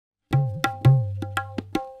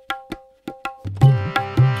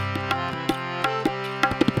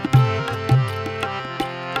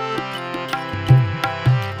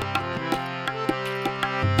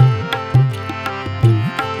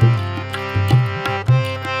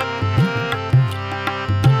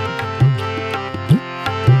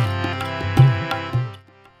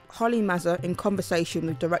Holly Mazur in conversation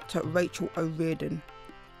with director Rachel O'Riordan.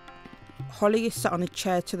 Holly is sat on a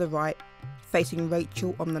chair to the right, facing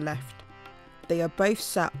Rachel on the left. They are both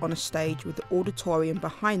sat on a stage with the auditorium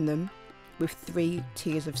behind them, with 3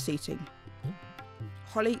 tiers of seating.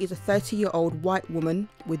 Holly is a 30-year-old white woman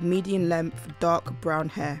with medium-length dark brown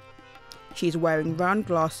hair. She is wearing round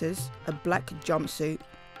glasses, a black jumpsuit,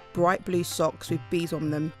 bright blue socks with bees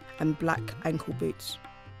on them, and black ankle boots.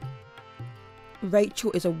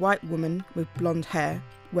 Rachel is a white woman with blonde hair,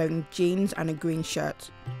 wearing jeans and a green shirt.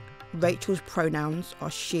 Rachel's pronouns are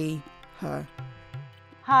she, her.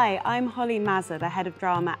 Hi, I'm Holly Mazur, the head of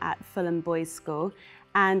drama at Fulham Boys School,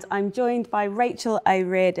 and I'm joined by Rachel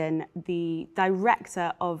O'Riordan, the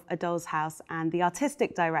director of A Doll's House and the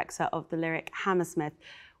artistic director of the lyric Hammersmith,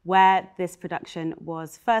 where this production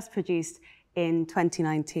was first produced in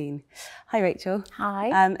 2019. Hi, Rachel.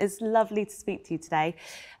 Hi. It's lovely to speak to you today.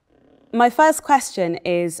 My first question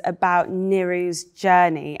is about Niru's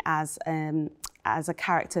journey as a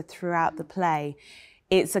character throughout the play.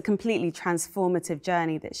 It's a completely transformative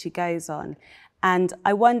journey that she goes on. And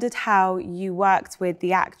I wondered how you worked with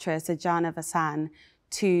the actress, Ajana Vasan,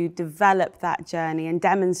 to develop that journey and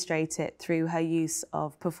demonstrate it through her use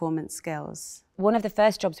of performance skills. One of the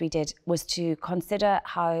first jobs we did was to consider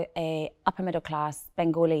how a upper middle class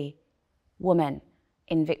Bengali woman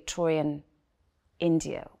in Victorian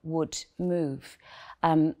India would move.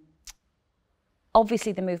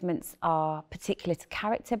 Obviously the movements are particular to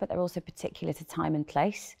character, but they're also particular to time and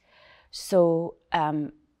place. So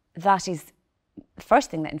that is the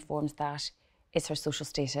first thing that informs that is her social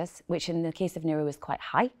status, which in the case of Niru is quite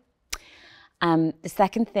high. The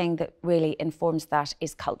second thing that really informs that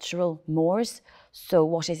is cultural mores. So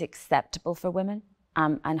what is acceptable for women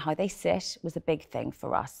and how they sit was a big thing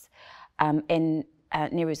for us. In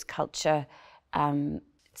Niru's culture,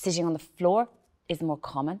 sitting on the floor is more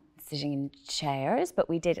common, sitting in chairs, but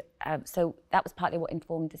we did, so that was partly what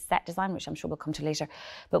informed the set design, which I'm sure we'll come to later.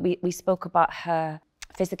 But we spoke about her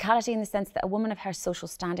physicality in the sense that a woman of her social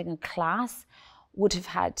standing and class would have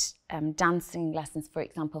had dancing lessons, for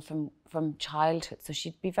example, from childhood. So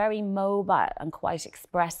she'd be very mobile and quite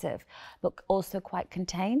expressive, but also quite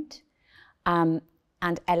contained.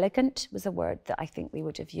 And elegant was a word that I think we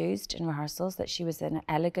would have used in rehearsals, that she was an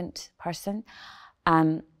elegant person.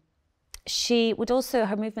 She would also,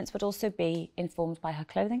 her movements would also be informed by her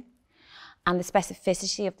clothing. And the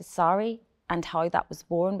specificity of the sari and how that was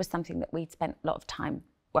worn was something that we'd spent a lot of time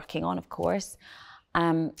working on, of course.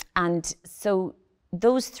 And so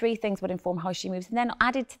those 3 things would inform how she moves. And then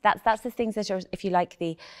added to that, that's the things that are, if you like,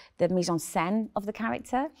 the mise en scène of the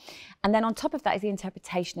character. And then on top of that is the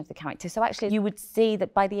interpretation of the character. So actually you would see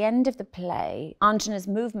that by the end of the play, Anjana's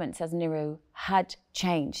movements as Niru had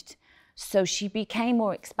changed. So she became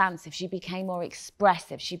more expansive, she became more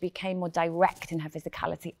expressive, she became more direct in her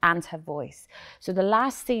physicality and her voice. So the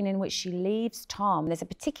last scene in which she leaves Tom, there's a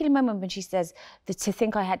particular moment when she says, to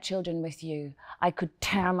think I had children with you, I could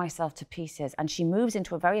tear myself to pieces. And she moves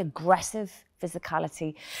into a very aggressive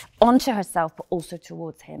physicality onto herself, but also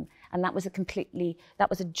towards him. And that was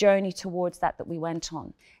a journey towards that we went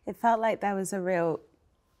on. It felt like there was a real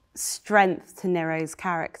strength to Niru's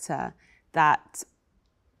character that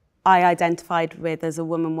I identified with as a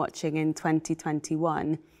woman watching in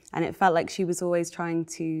 2021, and it felt like she was always trying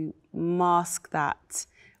to mask that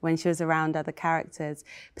when she was around other characters,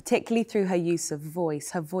 particularly through her use of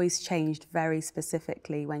voice. Her voice changed very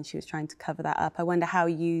specifically when she was trying to cover that up. I wonder how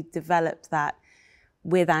you developed that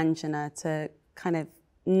with Anjana to kind of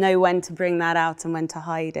know when to bring that out and when to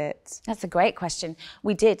hide it. That's a great question.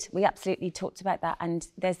 We did. We absolutely talked about that. And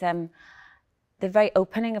there's the very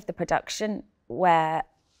opening of the production where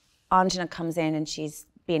Anjana comes in and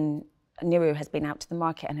Niru has been out to the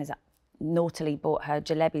market and has naughtily bought her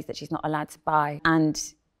jalebis that she's not allowed to buy. And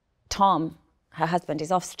Tom, her husband,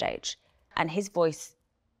 is off stage. And his voice,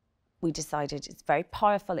 we decided, is very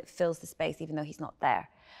powerful. It fills the space even though he's not there.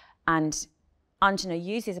 And Anjana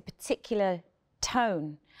uses a particular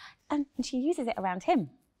tone and she uses it around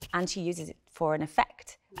him. And she uses it for an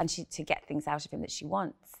effect and to get things out of him that she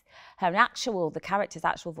wants. The character's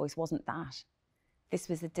actual voice wasn't that. This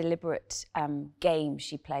was a deliberate game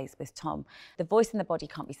she plays with Tom. The voice and the body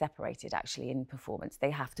can't be separated, actually, in performance.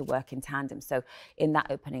 They have to work in tandem. So in that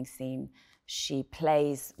opening scene, she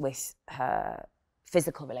plays with her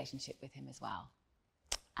physical relationship with him as well.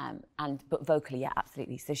 But vocally, yeah,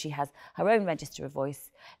 absolutely. So she has her own register of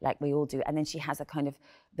voice, like we all do. And then she has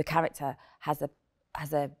the character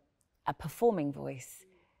has a performing voice,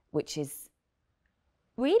 which is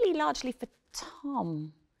really largely for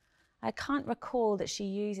Tom. I can't recall that she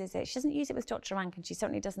uses it. She doesn't use it with Dr. Rankin. She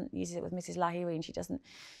certainly doesn't use it with Mrs. Lahiri, and she doesn't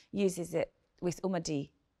uses it with Umadi.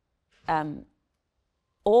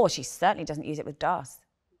 Or she certainly doesn't use it with Das.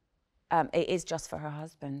 It is just for her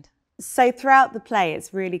husband. So throughout the play,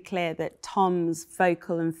 it's really clear that Tom's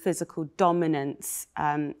vocal and physical dominance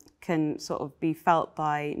can sort of be felt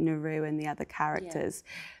by Nehru and the other characters.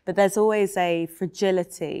 Yeah. But there's always a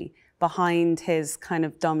fragility behind his kind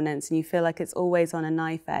of dominance, and you feel like it's always on a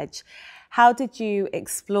knife edge. How did you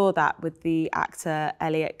explore that with the actor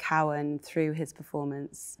Elliot Cowan through his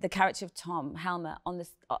performance? The character of Tom Helmer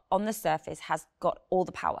on the surface has got all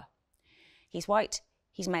the power. He's white,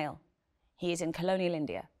 he's male. He is in colonial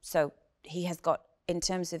India. So he has got, in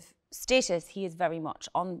terms of status, he is very much,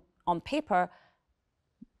 on paper,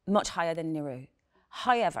 much higher than Nehru.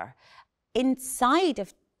 However, inside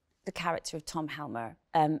of the character of Tom Helmer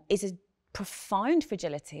is a profound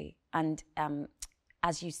fragility and,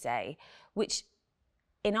 as you say, which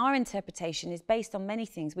in our interpretation is based on many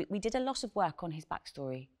things. We did a lot of work on his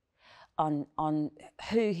backstory, on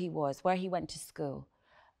who he was, where he went to school,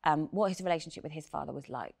 what his relationship with his father was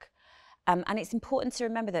like. And it's important to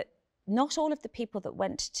remember that not all of the people that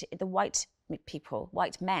went to, the white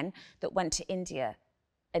men that went to India,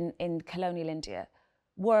 in colonial India,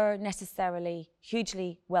 were necessarily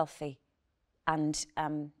hugely wealthy and,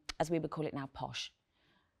 as we would call it now, posh.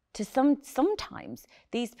 Sometimes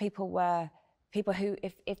these people were people who,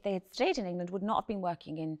 if they had stayed in England, would not have been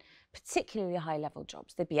working in particularly high-level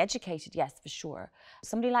jobs. They'd be educated, yes, for sure.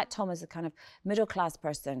 Somebody like Tom, as a kind of middle-class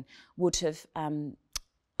person, would have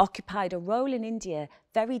occupied a role in India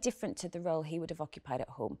very different to the role he would have occupied at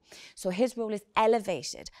home. So his role is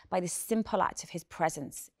elevated by the simple act of his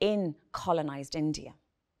presence in colonized India.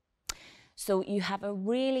 So you have a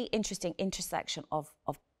really interesting intersection of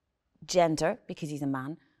gender, because he's a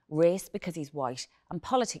man, race, because he's white, and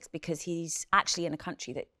politics, because he's actually in a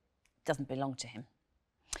country that doesn't belong to him.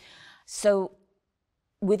 So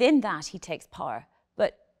within that, he takes power.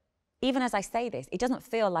 But even as I say this, it doesn't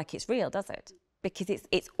feel like it's real, does it? Because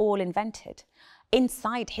it's all invented.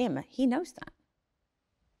 Inside him, he knows that.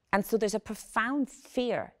 And so there's a profound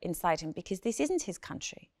fear inside him, because this isn't his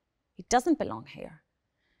country. He doesn't belong here.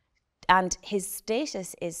 And his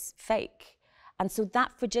status is fake. And so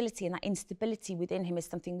that fragility and that instability within him is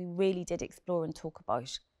something we really did explore and talk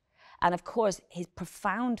about. And of course, his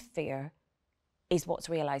profound fear is what's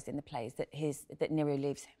realised in the plays, that Nehru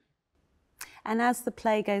leaves him. And as the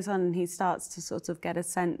play goes on, he starts to sort of get a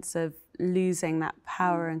sense of losing that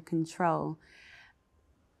power and control.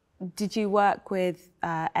 Did you work with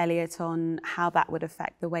Elliot on how that would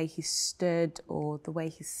affect the way he stood, or the way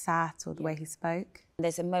he sat, or the way he spoke?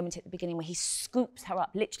 There's a moment at the beginning where he scoops her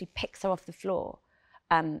up, literally picks her off the floor.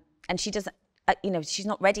 And she doesn't, she's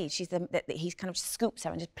not ready. He kind of scoops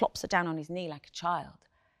her and just plops her down on his knee like a child.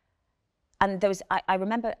 And I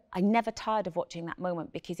remember, I never tired of watching that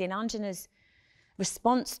moment, because in Anjana's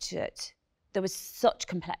response to it, there was such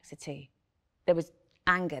complexity. There was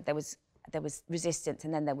anger, there was resistance,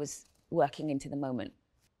 and then there was working into the moment.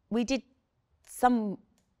 We did some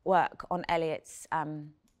work on Elliot's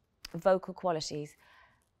vocal qualities,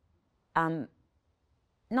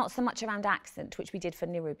 not so much around accent, which we did for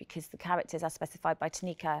Nehru, because the characters, as specified by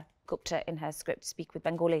Tanika Gupta in her script, speak with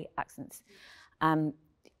Bengali accents.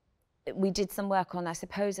 We did some work on, I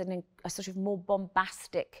suppose, a sort of more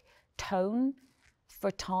bombastic tone for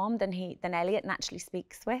Tom than Elliot naturally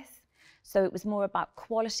speaks with. So it was more about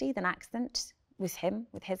quality than accent with him,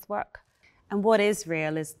 with his work. And what is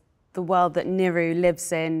real is the world that Nehru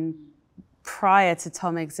lives in prior to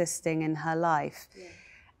Tom existing in her life. Yeah.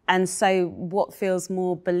 And so what feels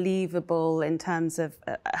more believable in terms of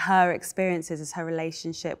her experiences is her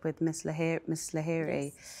relationship with Miss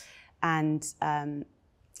Lahiri, yes. And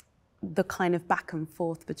the kind of back and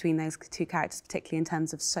forth between those two characters, particularly in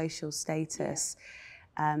terms of social status.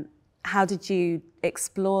 Yeah. How did you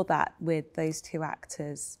explore that with those two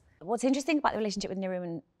actors? What's interesting about the relationship with Nehru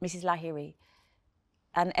and Mrs. Lahiri,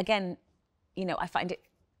 and again, I find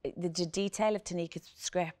the detail of Tanika's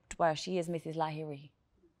script where she is Mrs. Lahiri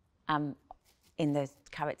in the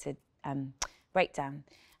character breakdown,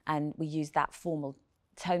 and we use that formal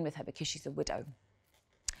tone with her because she's a widow.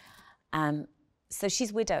 So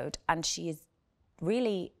she's widowed, and she is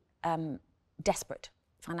really desperate,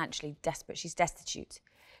 financially desperate. She's destitute.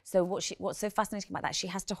 So what's so fascinating about that, she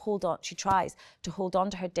has to hold on, she tries to hold on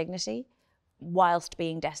to her dignity whilst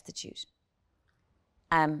being destitute.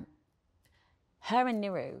 Her and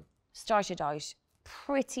Nehru started out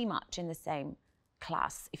pretty much in the same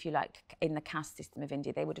class, if you like, in the caste system of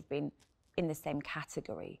India. They would have been in the same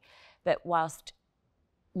category. But whilst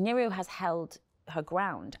Nehru has held her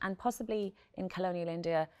ground, and possibly in colonial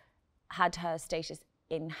India had her status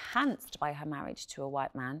enhanced by her marriage to a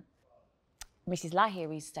white man. Mrs.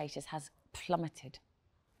 Lahiri's status has plummeted.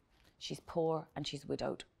 She's poor and she's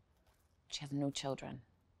widowed. She has no children.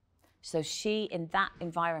 So she, in that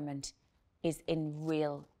environment, is in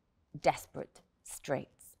real desperate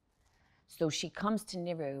straits. So she comes to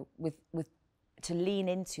Niru to lean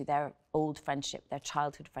into their old friendship, their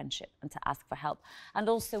childhood friendship, and to ask for help. And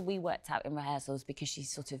also we worked out in rehearsals, because she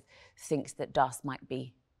sort of thinks that Das might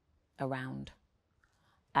be around.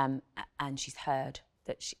 And she's heard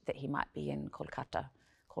that he might be in Calcutta.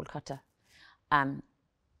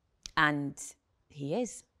 And he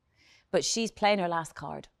is. But she's playing her last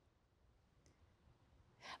card.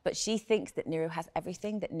 But she thinks that Niru has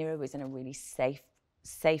everything, that Niru is in a really safe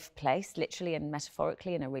place, literally and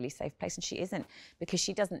metaphorically in a really safe place, and she isn't, because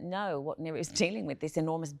she doesn't know what Niru is dealing with, this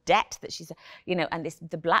enormous debt that she's, and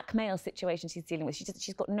the blackmail situation she's dealing with.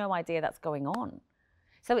 She's got no idea that's going on.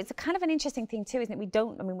 So it's a kind of an interesting thing too, isn't it? We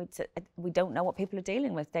don't know what people are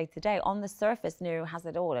dealing with day to day. On the surface, Niru has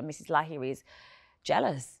it all, and Mrs. Lahiri is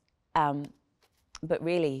jealous. But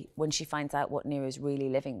really, when she finds out what Niru is really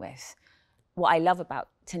living with, what I love about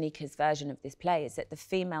Tanika's version of this play is that the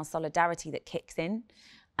female solidarity that kicks in,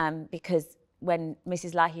 because when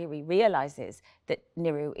Mrs. Lahiri realizes that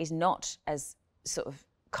Niru is not as sort of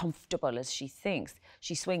comfortable as she thinks,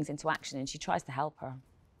 she swings into action and she tries to help her.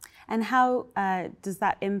 And how does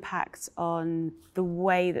that impact on the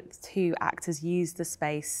way that the two actors use the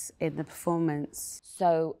space in the performance?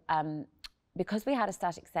 So, because we had a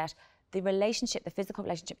static set, the relationship, the physical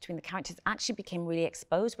relationship between the characters actually became really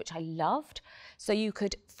exposed, which I loved. So you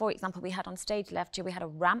could, for example, we had on stage left here, we had a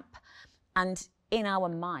ramp, and in our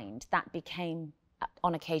mind, that became,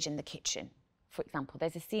 on occasion, the kitchen. For example,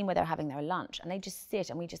 there's a scene where they're having their lunch, and they just sit,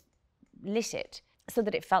 and we just lit it so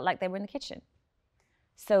that it felt like they were in the kitchen.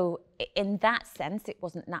 So in that sense, it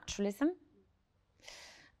wasn't naturalism.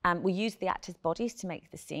 We used the actors' bodies to make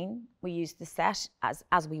the scene. We used the set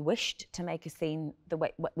as we wished to make a scene. The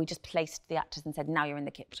way we just placed the actors and said, now you're in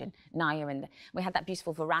the kitchen, now you're in the... We had that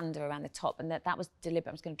beautiful veranda around the top, and that was deliberate.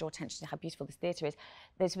 I'm just going to draw attention to how beautiful this theatre is.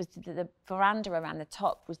 This was the veranda around the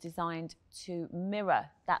top was designed to mirror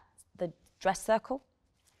the dress circle,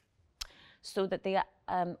 so that the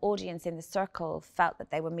audience in the circle felt that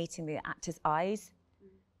they were meeting the actors' eyes.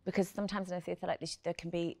 Because sometimes in a theatre like this, there can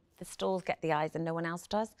be, the stalls get the eyes and no one else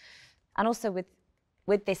does. And also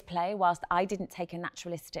with this play, whilst I didn't take a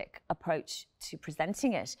naturalistic approach to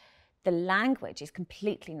presenting it, the language is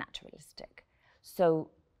completely naturalistic. So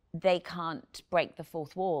they can't break the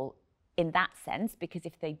fourth wall in that sense, because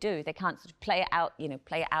if they do, they can't sort of play it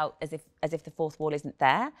out as if the fourth wall isn't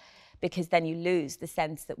there, because then you lose the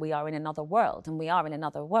sense that we are in another world, and we are in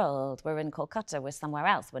another world. We're in Calcutta, we're somewhere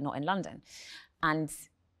else, we're not in London. And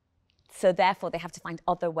so therefore, they have to find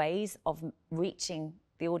other ways of reaching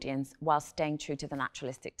the audience while staying true to the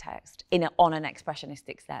naturalistic text on an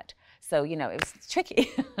expressionistic set. So, it was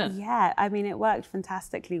tricky. Yeah, I mean, it worked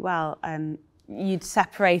fantastically well. You'd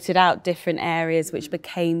separated out different areas which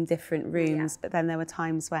became different rooms, but then there were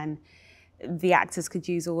times when the actors could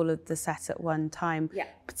use all of the set at one time. Yeah.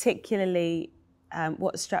 Particularly,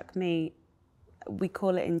 what struck me, we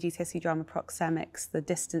call it in GCSE drama proxemics, the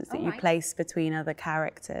distance that you place between other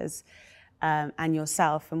characters and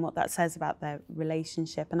yourself, and what that says about their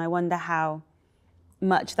relationship. And I wonder how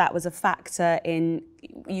much that was a factor in,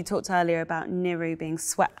 you talked earlier about Niru being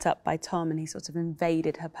swept up by Tom, and he sort of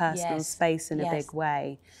invaded her personal space in a big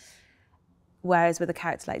way. Whereas with a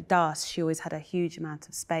character like Das, she always had a huge amount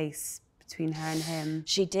of space between her and him.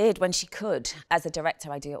 She did when she could. As a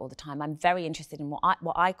director, I do it all the time. I'm very interested in what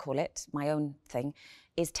I call it, my own thing,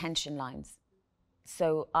 is tension lines.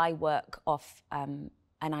 So I work off an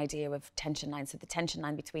idea of tension lines. So the tension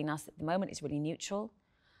line between us at the moment is really neutral.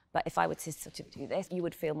 But if I were to sort of do this, you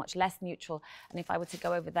would feel much less neutral. And if I were to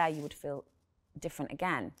go over there, you would feel different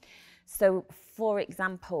again. So, for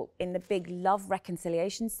example, in the big love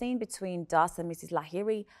reconciliation scene between Das and Mrs.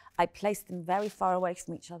 Lahiri, I placed them very far away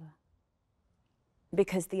from each other,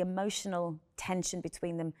 because the emotional tension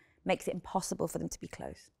between them makes it impossible for them to be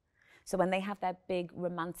close. So when they have their big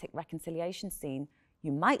romantic reconciliation scene,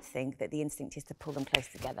 you might think that the instinct is to pull them close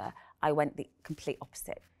together. I went the complete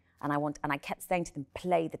opposite. And I kept saying to them,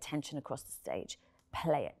 play the tension across the stage,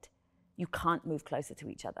 play it. You can't move closer to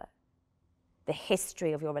each other. The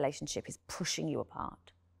history of your relationship is pushing you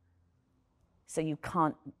apart. So you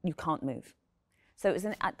can't move. So it was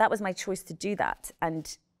that was my choice to do that.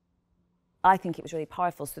 And I think it was really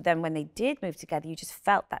powerful. So then when they did move together, you just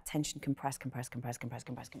felt that tension compress.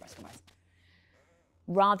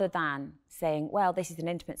 Rather than saying, well, this is an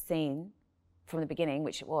intimate scene, from the beginning,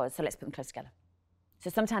 which it was, so let's put them close together. So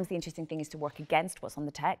sometimes the interesting thing is to work against what's on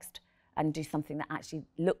the text and do something that actually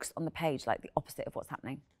looks on the page like the opposite of what's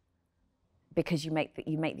happening, because you make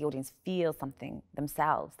the audience feel something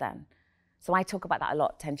themselves then. So I talk about that a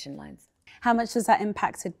lot, tension lines. How much was that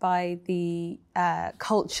impacted by the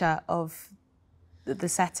culture of the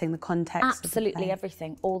setting, the context? Absolutely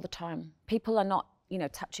everything, all the time. People are not,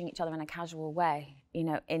 touching each other in a casual way,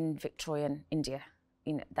 in Victorian India.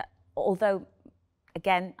 That, although,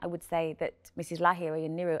 again, I would say that Mrs. Lahiri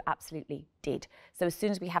and Niru absolutely did. So as soon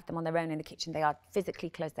as we have them on their own in the kitchen, they are physically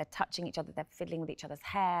close, they're touching each other, they're fiddling with each other's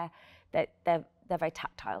hair, they're very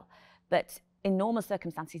tactile. But in normal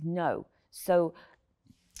circumstances, no. So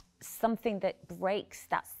something that breaks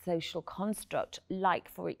that social construct, like,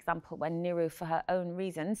 for example, when Niru, for her own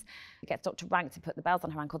reasons, gets Dr. Rank to put the bells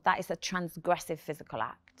on her ankle, that is a transgressive physical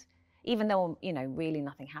act. Even though, really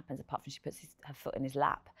nothing happens apart from she puts her foot in his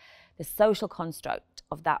lap. The social construct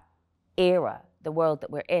of that era, the world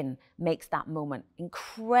that we're in, makes that moment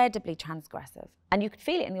incredibly transgressive. And you could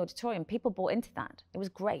feel it in the auditorium. People bought into that. It was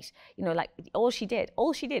great. Like, all she did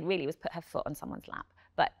really was put her foot on someone's lap.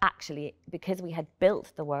 But actually, because we had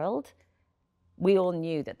built the world, we all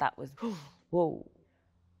knew that was, whoa,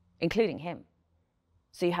 including him.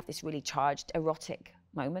 So you have this really charged, erotic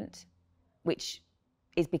moment, which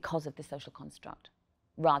is because of the social construct,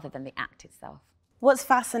 rather than the act itself. What's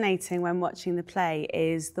fascinating when watching the play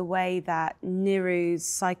is the way that Niru's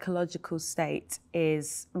psychological state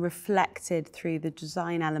is reflected through the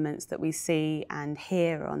design elements that we see and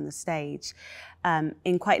hear on the stage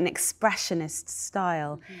in quite an expressionist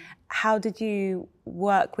style. Mm-hmm. How did you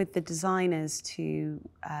work with the designers to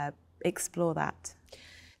explore that?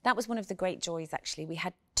 That was one of the great joys, actually. We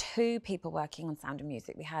had two people working on sound and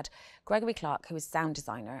music. We had Gregory Clark, who was sound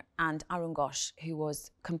designer, and Arun Ghosh, who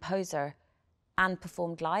was composer and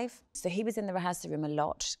performed live. So he was in the rehearsal room a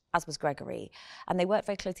lot, as was Gregory, and they worked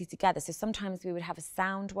very closely together. So sometimes we would have a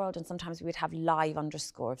sound world and sometimes we would have live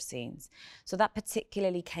underscore of scenes. So that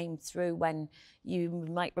particularly came through when you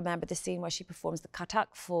might remember the scene where she performs the Kathak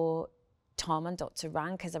for Tom and Dr.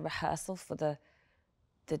 Rank as a rehearsal for the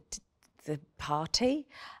party,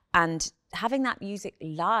 and having that music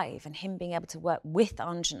live and him being able to work with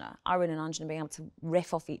Anjana, Arun and Anjana being able to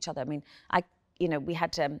riff off each other. I mean,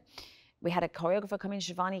 we had a choreographer come in,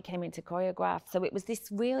 Shivani came in to choreograph. So it was this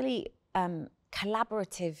really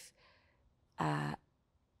collaborative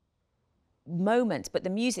moment, but the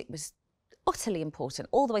music was utterly important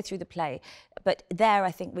all the way through the play. But there,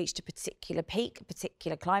 I think, reached a particular peak, a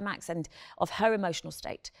particular climax, and of her emotional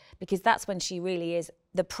state, because that's when she really is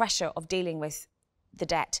the pressure of dealing with the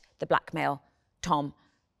debt, the blackmail, Tom,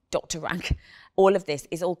 Dr. Rank, all of this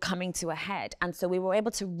is all coming to a head. And so we were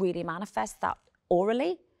able to really manifest that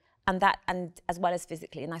orally, and as well as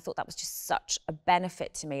physically, and I thought that was just such a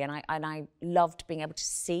benefit to me, and I loved being able to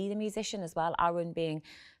see the musician as well. Arun being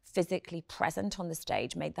physically present on the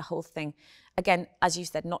stage made the whole thing, again, as you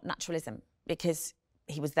said, not naturalism, because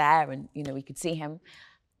he was there and we could see him,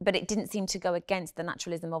 but it didn't seem to go against the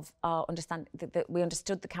naturalism of our understanding that we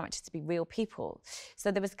understood the characters to be real people.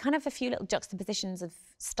 So there was kind of a few little juxtapositions of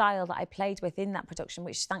style that I played with in that production,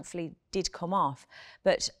 which thankfully did come off,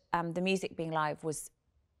 but the music being live was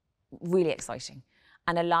really exciting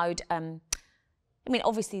and allowed,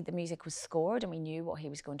 obviously the music was scored and we knew what he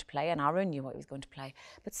was going to play and Arun knew what he was going to play,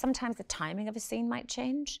 but sometimes the timing of a scene might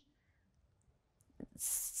change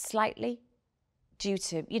slightly due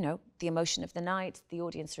to, the emotion of the night, the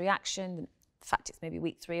audience reaction, the fact it's maybe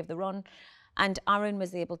week 3 of the run, and Arun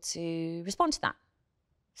was able to respond to that.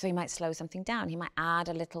 So he might slow something down, he might add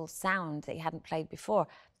a little sound that he hadn't played before.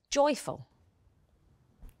 Joyful.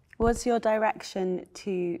 Was your direction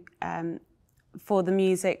to for the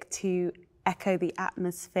music to echo the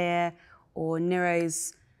atmosphere or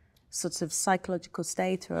Niru's sort of psychological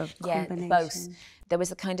state, or a combination? Yeah, both. There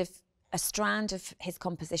was a strand of his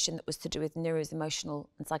composition that was to do with Niru's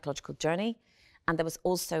emotional and psychological journey, and there was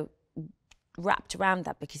also wrapped around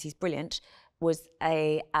that, because he's brilliant, was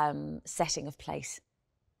a setting of place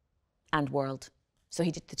and world. So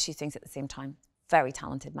he did the two things at the same time. Very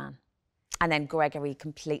talented man. And then Gregory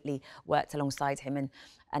completely worked alongside him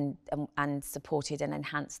and supported and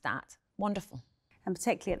enhanced that. Wonderful. And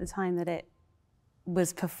particularly at the time that it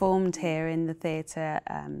was performed here in the theatre,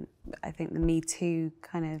 I think the Me Too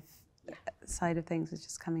kind of side of things was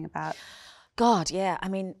just coming about. God, yeah,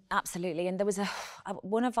 absolutely. And there was there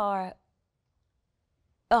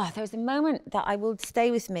was a moment that I will stay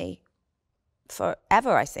with me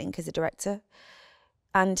forever, I think, as a director.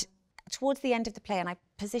 And towards the end of the play, and I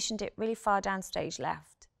positioned it really far down stage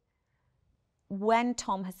left, when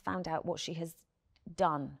Tom has found out what she has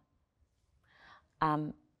done,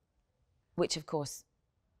 which of course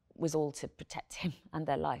was all to protect him and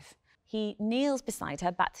their life. He kneels beside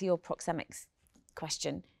her, back to your proxemics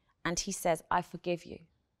question, and he says, "I forgive you."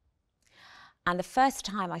 And the first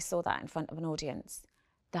time I saw that in front of an audience,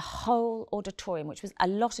 the whole auditorium, which was a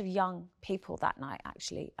lot of young people that night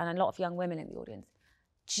actually, and a lot of young women in the audience,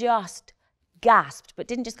 just gasped, but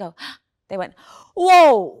didn't just go, they went,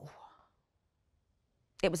 "Whoa!"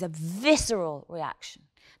 It was a visceral reaction.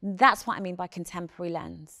 That's what I mean by contemporary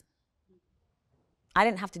lens. I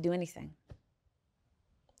didn't have to do anything.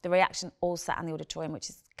 The reaction all sat in the auditorium, which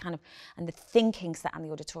is kind of, and the thinking sat in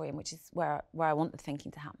the auditorium, which is where I want the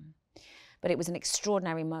thinking to happen. But it was an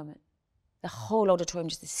extraordinary moment. The whole auditorium,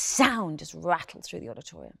 just this sound just rattled through the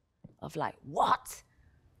auditorium of like, what?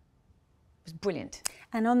 It was brilliant.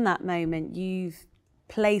 And on that moment, you've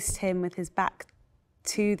placed him with his back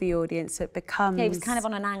to the audience, so it becomes... Yeah, he was kind of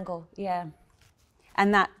on an angle, yeah.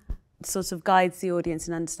 And that sort of guides the audience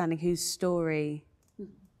in understanding whose story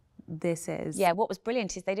this is. Yeah, what was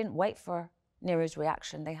brilliant is they didn't wait for Nero's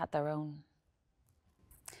reaction, they had their own.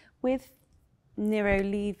 With Nero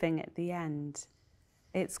leaving at the end,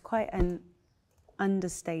 it's quite an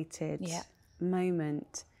understated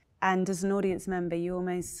moment. And as an audience member, you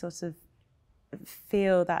almost sort of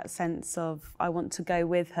feel that sense of, I want to go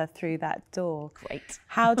with her through that door. Great.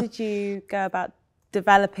 How did you go about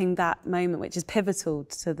developing that moment, which is pivotal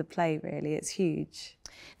to the play, really? It's huge.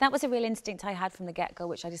 That was a real instinct I had from the get-go,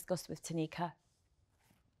 which I discussed with Tanika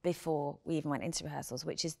before we even went into rehearsals,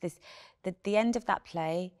 which is this, the end of that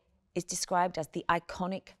play is described as the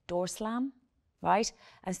iconic door slam, right?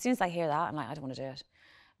 And as soon as I hear that, I'm like, I don't want to do it.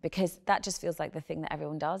 Because that just feels like the thing that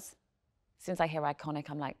everyone does. As soon as I hear iconic,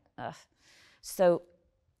 I'm like, ugh. So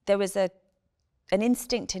there was an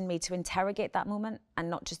instinct in me to interrogate that moment and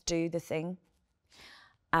not just do the thing.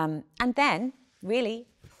 And then, really,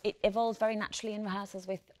 it evolved very naturally in rehearsals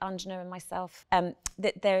with Antigone and myself,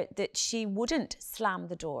 that she wouldn't slam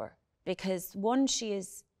the door because, one,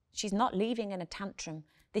 she's not leaving in a tantrum.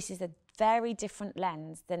 This is a very different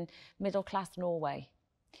lens than middle-class Norway.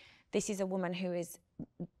 This is a woman who is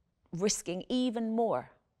risking even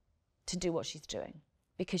more to do what she's doing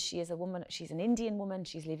because she is a woman, she's an Indian woman,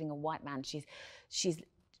 she's leaving a white man.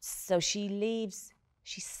 So she leaves,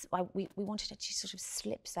 we wanted it, she sort of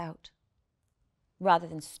slips out rather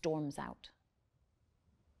than storms out.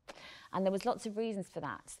 And there was lots of reasons for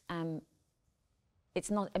that.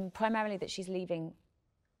 It's not, primarily that she's leaving,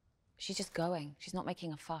 she's just going. She's not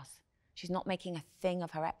making a fuss. She's not making a thing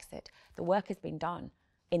of her exit. The work has been done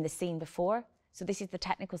in the scene before. So this is the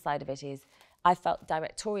technical side of it, is I felt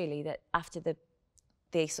directorially that after the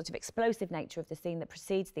sort of explosive nature of the scene that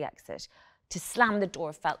precedes the exit, to slam the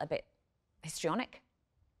door felt a bit histrionic.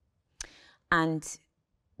 And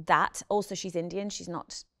that, also she's Indian, she's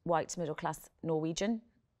not white, middle-class Norwegian.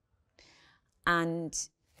 And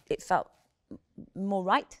it felt more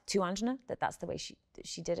right to Antigone that that's the way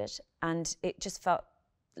she did it. And it just felt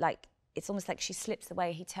like, it's almost like she slips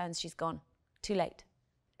away, he turns, she's gone, too late.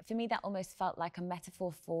 For me, that almost felt like a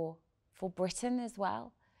metaphor for Britain as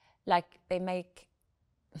well. Like they make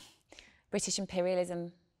British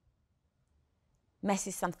imperialism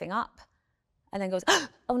messes something up and then goes,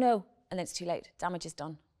 oh no, and then it's too late, damage is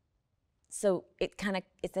done. So it kind of,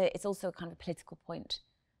 it's also a kind of a political point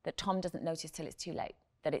that Tom doesn't notice till it's too late,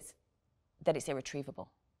 that it's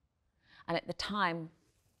irretrievable. And at the time,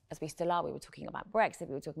 as we still are, we were talking about Brexit,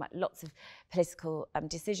 we were talking about lots of political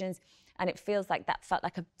decisions, and it feels like that felt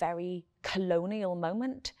like a very colonial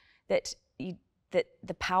moment, that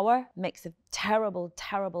the power makes a terrible,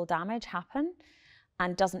 terrible damage happen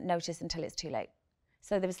and doesn't notice until it's too late.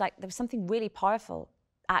 So there was something really powerful,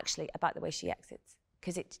 actually, about the way she exits,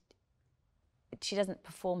 because she doesn't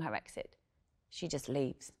perform her exit, she just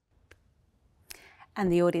leaves.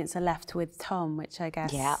 And the audience are left with Tom, which I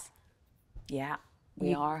guess... Yeah,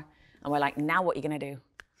 we are. And we're like, now what are you going to do?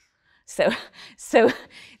 So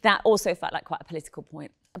that also felt like quite a political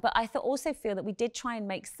point. But I also feel that we did try and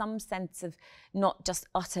make some sense of not just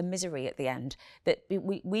utter misery at the end, that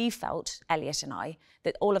we felt, Elliot and I,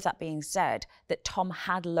 that all of that being said, that Tom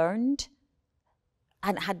had learned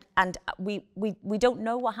and we don't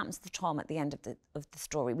know what happens to Tom at the end of the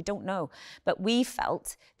story. We don't know. But we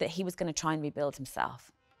felt that he was going to try and rebuild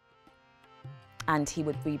himself. And he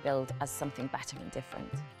would rebuild as something better and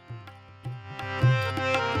different.